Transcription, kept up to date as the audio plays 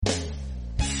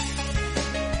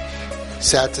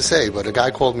Sad to say, but a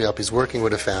guy called me up. He's working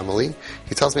with a family.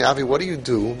 He tells me, Avi, what do you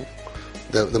do?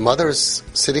 The mother is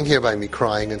sitting here by me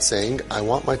crying and saying, I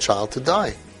want my child to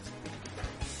die.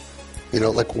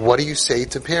 What do you say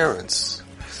to parents?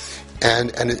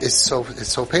 And it's so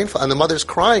painful. And the mother's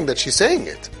crying that she's saying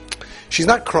it. She's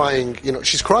not crying,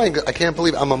 she's crying, I can't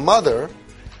believe I'm a mother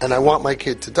and I want my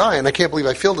kid to die, and I can't believe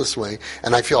I feel this way,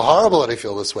 and I feel horrible that I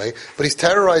feel this way, but he's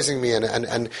terrorizing me,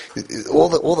 and all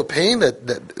the pain that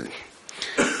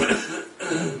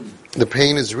the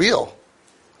pain is real.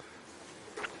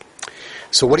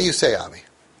 So what do you say, Avi?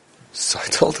 So I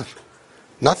told him,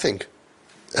 nothing.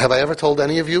 Have I ever told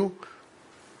any of you?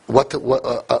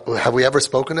 Have we ever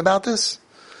spoken about this?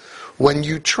 When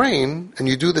you train, and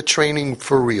you do the training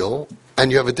for real, and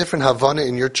you have a different Havana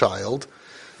in your child,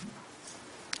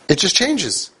 it just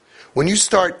changes. When you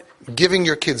start giving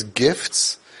your kids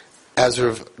gifts, as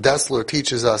Rav Dessler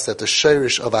teaches us that the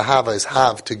shirish of ahava is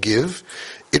have, to give,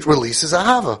 it releases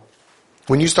ahava.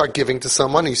 When you start giving to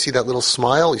someone, you see that little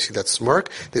smile, you see that smirk,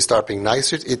 they start being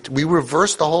nicer. We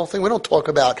reverse the whole thing. We don't talk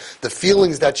about the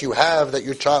feelings that you have, that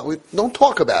your child, we don't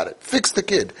talk about it. Fix the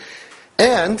kid.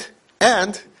 And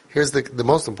here's the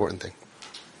most important thing.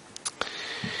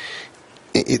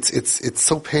 It's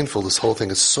so painful, this whole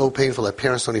thing is so painful that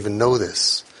parents don't even know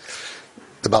this.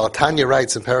 The Baal HaTanya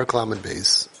writes in Perek Lamed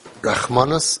Beis,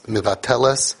 Rachmanas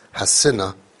mivateles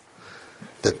hasina,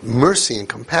 that mercy and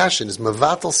compassion is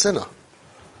mevatel sinna.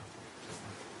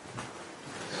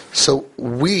 So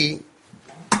we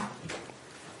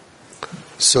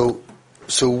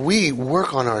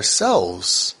work on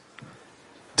ourselves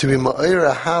to be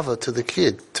ma'ir ahava to the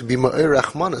kid, to be ma'ir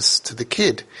rachmanas to the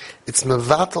kid. It's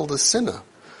mevatel the sinna.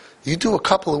 You do a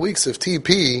couple of weeks of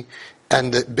TP,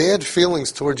 and the bad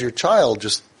feelings towards your child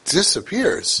just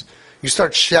disappears. You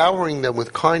start showering them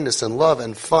with kindness and love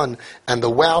and fun and the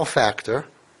wow factor,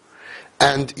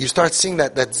 and you start seeing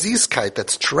that zizkeit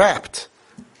that's trapped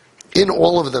in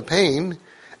all of the pain,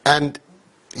 and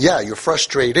you're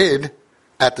frustrated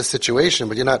at the situation,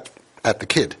 but you're not at the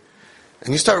kid.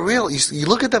 And you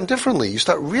look at them differently. You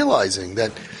start realizing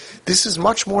that this is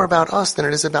much more about us than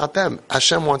it is about them.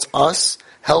 Hashem wants us,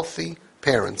 healthy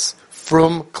parents,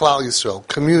 from Klal Yisrael,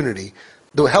 community,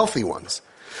 the healthy ones,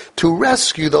 to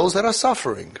rescue those that are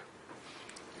suffering.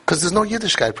 Because there's no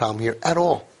Yiddishkeit problem here at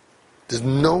all. There's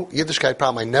no Yiddishkeit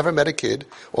problem. I never met a kid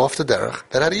off the derech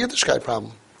that had a Yiddishkeit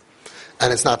problem.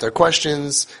 And it's not their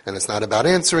questions, and it's not about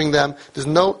answering them. There's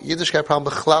no Yiddishkeit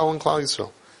problem b'chlal and Klal Yisrael.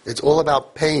 It's all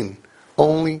about pain.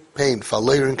 Only pain.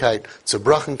 Verlegenkeit,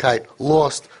 zerbrochenkeit,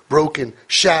 lost, broken,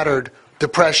 shattered,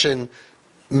 depression,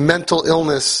 mental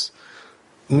illness,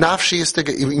 nafshiyistic,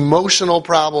 emotional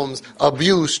problems,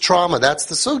 abuse, trauma. That's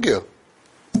the sugya.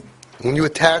 When you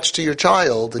attach to your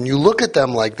child and you look at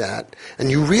them like that,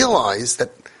 and you realize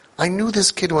that I knew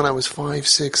this kid when I was 5,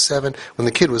 6, 7, when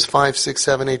the kid was 5, 6,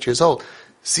 7, 8 years old.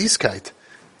 Zizkeit.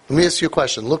 Let me ask you a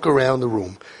question. Look around the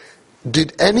room.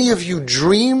 Did any of you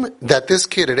dream that this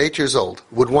kid at 8 years old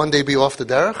would one day be off the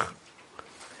derech?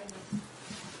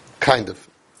 Kind of.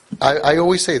 I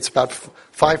always say it's about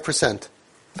 5%.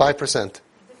 5%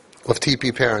 of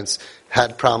TP parents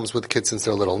had problems with kids since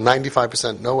they're little.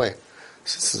 95%, no way.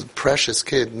 This is a precious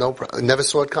kid. Never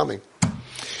saw it coming.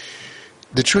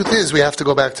 The truth is, we have to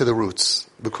go back to the roots.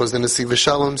 Because the Nesiv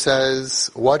Shalom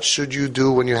says, what should you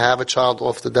do when you have a child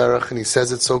off the derech? And he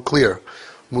says it so clear.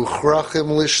 Muchrachim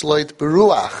lishloit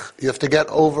beruach. You have to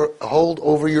hold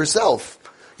over yourself.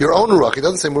 Your own ruach. It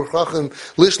doesn't say muchrachim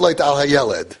lishloit al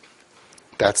hayeled.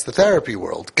 That's the therapy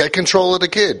world. Get control of the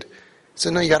kid. So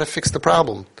no, you got to fix the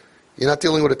problem. You're not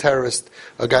dealing with a terrorist,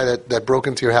 a guy that broke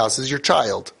into your house. This is your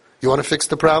child. You want to fix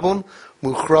the problem?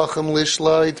 Muchrachim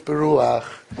lishloit beruach.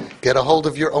 Get a hold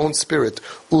of your own spirit.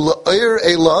 Ula'ir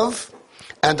a love,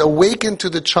 and awaken to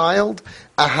the child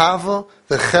ahava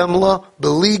v'chemla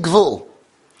b'li gvul.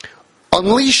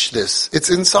 Unleash this. It's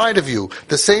inside of you.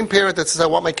 The same parent that says, I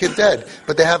want my kid dead,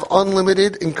 but they have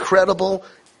unlimited, incredible,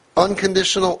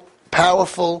 unconditional,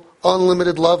 powerful,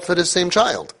 unlimited love for the same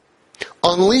child.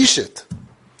 Unleash it.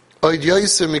 Even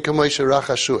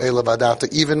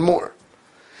more.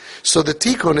 So the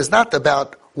tikkun is not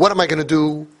about, what am I going to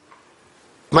do?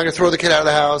 Am I going to throw the kid out of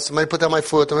the house? Am I going to put down my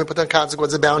foot? Am I going to put down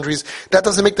consequences, boundaries? That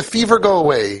doesn't make the fever go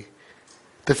away.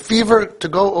 The fever to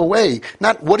go away.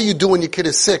 Not what do you do when your kid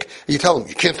is sick? You tell him,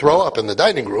 you can't throw up in the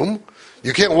dining room.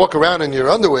 You can't walk around in your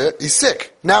underwear. He's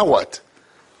sick. Now what?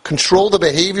 Control the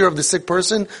behavior of the sick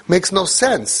person makes no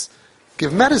sense.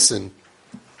 Give medicine.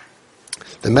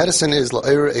 The medicine is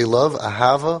la'ir a love,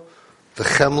 ahava,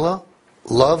 v'chemla,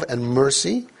 love and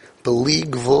mercy, b'li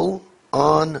gvul,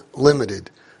 unlimited.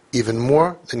 Even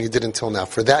more than you did until now.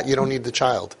 For that, you don't need the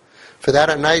child. For that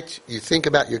at night, you think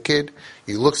about your kid,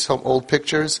 you look some old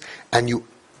pictures, and you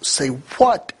say,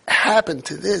 what happened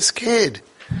to this kid?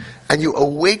 And you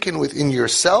awaken within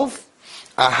yourself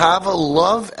ahava,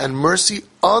 love, and mercy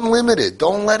unlimited.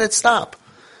 Don't let it stop.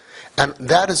 And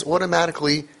that is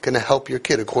automatically going to help your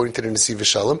kid, according to the Nesiv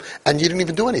Shalom, and you didn't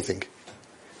even do anything.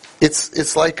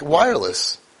 It's like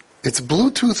wireless. It's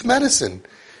Bluetooth medicine.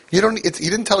 He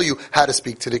didn't tell you how to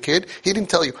speak to the kid. He didn't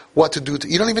tell you what to do.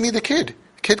 You don't even need the kid.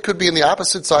 Kid could be in the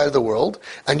opposite side of the world,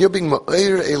 and you're being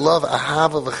ma'ir a love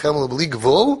ahava v'chemel b'li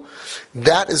gvul.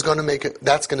 That's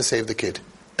going to save the kid.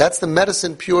 That's the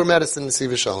medicine, pure medicine,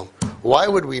 Nesiv Shalom. Why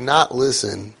would we not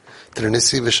listen to the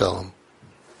Nesiv Shalom?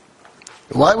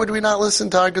 Why would we not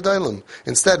listen to our Gedolim?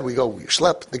 Instead, we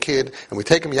schlep the kid, and we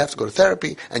take him, you have to go to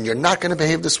therapy, and you're not going to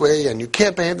behave this way, and you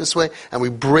can't behave this way, and we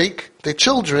break the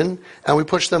children, and we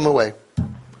push them away.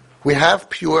 We have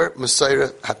pure Messiah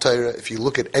HaTorah. If you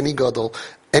look at any Gadol,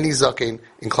 any Zaken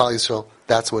in Klal Yisrael,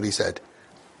 that's what he said.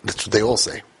 That's what they all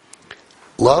say.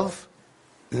 Love,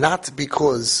 not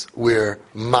because we're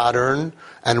modern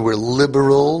and we're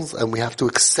liberals and we have to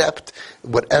accept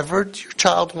whatever your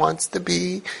child wants to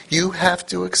be, you have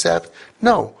to accept.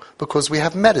 No, because we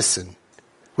have medicine.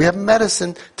 We have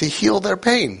medicine to heal their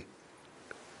pain.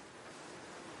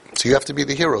 So you have to be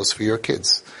the heroes for your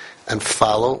kids and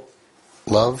follow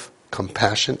love,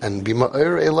 compassion, and be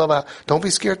ma'ir elava. Don't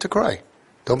be scared to cry.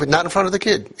 Not in front of the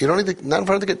kid. You don't need to, not in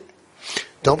front of the kid.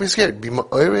 Don't be scared. Be ma'ir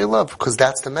elava, because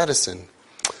that's the medicine.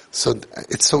 So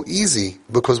it's so easy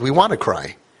because we want to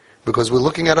cry. Because we're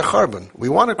looking at a charbon. We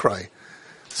want to cry.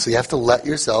 So you have to let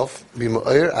yourself be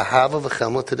ma'ir ahava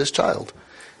v'chemla to this child.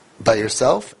 By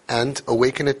yourself and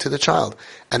awaken it to the child.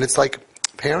 And it's like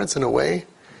parents in a way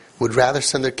would rather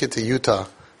send their kid to Utah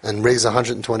and raise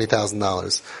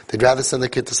 $120,000. They'd rather send their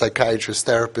kid to psychiatrists,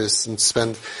 therapists, and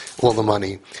spend all the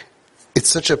money. It's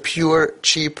such a pure,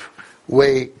 cheap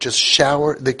way. Just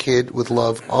shower the kid with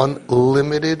love,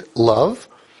 unlimited love.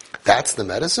 That's the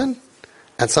medicine.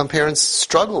 And some parents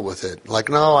struggle with it. Like,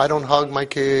 no, I don't hug my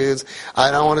kids.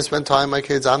 I don't want to spend time with my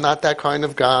kids. I'm not that kind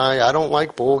of guy. I don't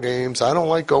like bowl games. I don't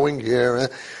like going here.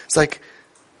 It's like,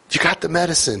 you got the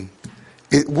medicine.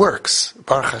 It works.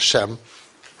 Baruch Hashem.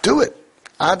 Do it.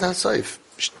 Ad HaSayf.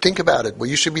 Think about it. What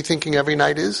you should be thinking every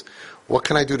night is, what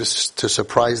can I do to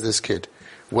surprise this kid?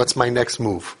 What's my next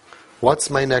move?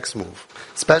 What's my next move?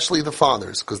 Especially the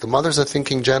fathers, because the mothers are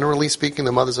thinking, generally speaking,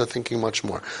 the mothers are thinking much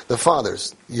more. The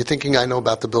fathers, you're thinking, I know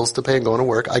about the bills to pay and going to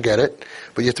work, I get it.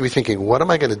 But you have to be thinking, what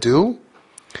am I going to do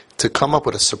to come up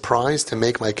with a surprise to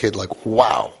make my kid like,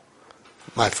 wow,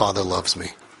 my father loves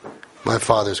me. My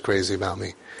father's crazy about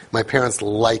me. My parents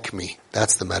like me.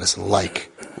 That's the medicine.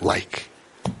 Like.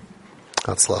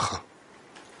 Hatzlacha.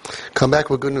 Come back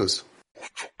with good news.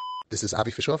 This is Avi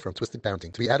Fisher from Twisted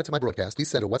Parenting. To be added to my broadcast, please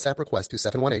send a WhatsApp request to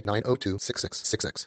 718-902-6666.